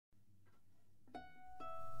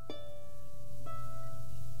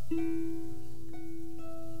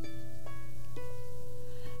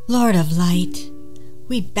Lord of light,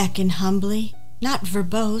 we beckon humbly, not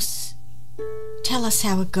verbose. Tell us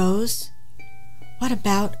how it goes. What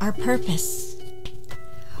about our purpose?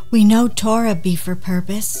 We know Torah be for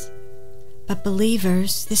purpose, but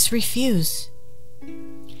believers this refuse.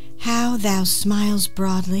 How thou smiles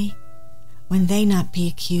broadly, when they not be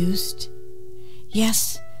accused.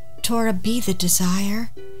 Yes, Torah be the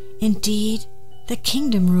desire, indeed the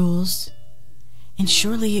kingdom rules. And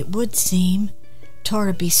surely it would seem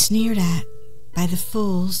Torah be sneered at by the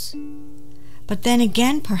fools. But then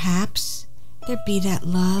again perhaps there be that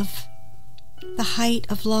love, the height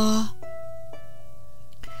of law.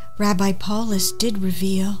 Rabbi Paulus did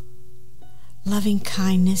reveal, loving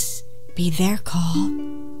kindness be their call.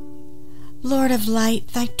 Lord of light,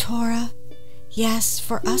 thy Torah, yes,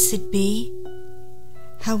 for us it be.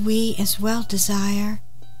 How we as well desire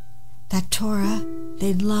that Torah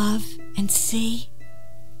they'd love and see.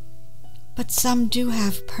 But some do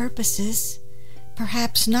have purposes,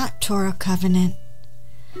 perhaps not Torah covenant,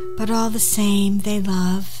 but all the same they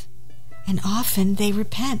love, and often they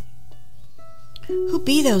repent. Who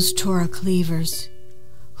be those Torah cleavers,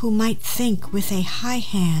 who might think with a high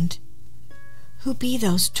hand? Who be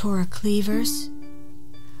those Torah cleavers,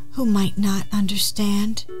 who might not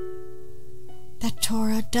understand that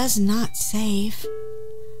Torah does not save,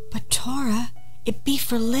 but Torah it be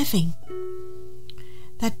for living,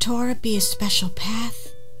 that Torah be a special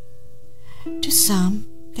path to some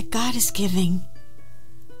that God is giving.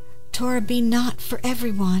 Torah be not for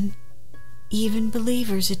everyone, even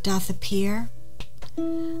believers it doth appear,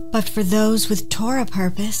 but for those with Torah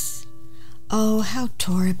purpose. Oh, how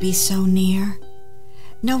Torah be so near!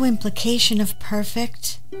 No implication of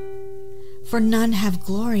perfect, for none have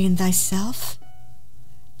glory in thyself,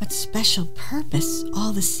 but special purpose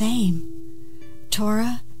all the same.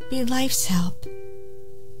 Torah be life's help.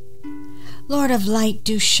 Lord of light,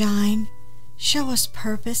 do shine, show us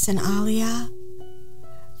purpose and aliyah.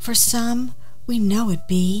 For some we know it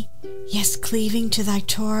be, yes, cleaving to thy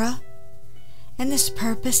Torah, and this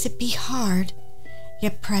purpose it be hard,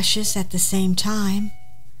 yet precious at the same time.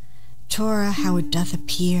 Torah, how it doth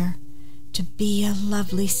appear to be a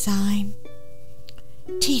lovely sign.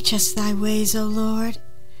 Teach us thy ways, O Lord,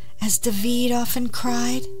 as David often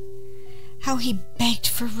cried, how he begged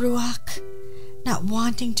for Ruach, not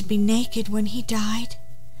wanting to be naked when he died.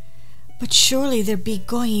 But surely there be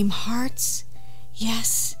goyim hearts,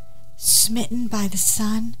 yes, smitten by the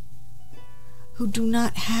sun, who do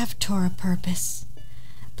not have Torah purpose,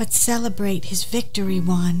 but celebrate his victory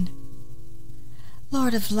won.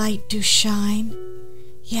 Lord of light, do shine,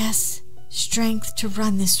 yes, strength to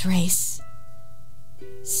run this race.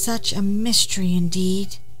 Such a mystery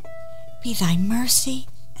indeed be thy mercy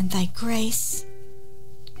and thy grace.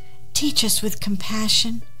 Teach us with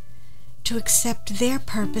compassion to accept their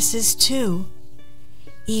purposes too,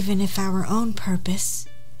 even if our own purpose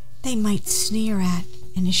they might sneer at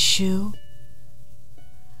and eschew.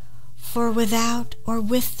 For without or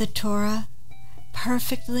with the Torah,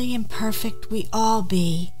 perfectly imperfect we all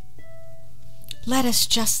be. Let us,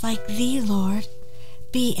 just like thee, Lord,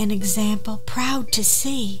 be an example proud to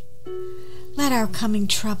see. Let our coming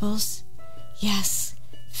troubles, yes,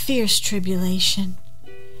 fierce tribulation,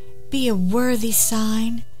 be a worthy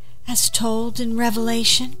sign as told in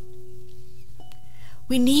Revelation.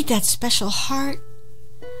 We need that special heart,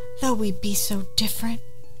 though we be so different,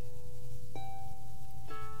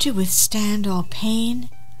 to withstand all pain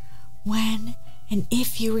when and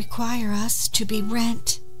if you require us to be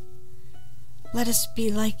rent. Let us be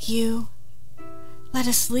like you. Let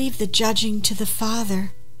us leave the judging to the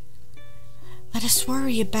Father. Let us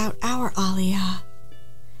worry about our aliyah.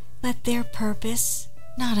 Let their purpose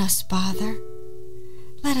not us bother.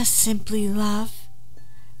 Let us simply love.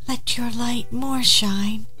 Let your light more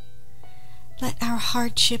shine. Let our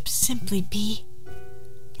hardships simply be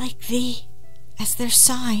like thee as their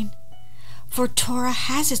sign. For Torah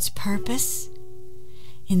has its purpose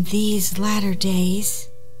in these latter days.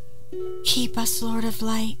 Keep us, Lord of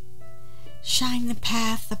light, shine the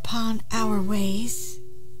path upon our ways.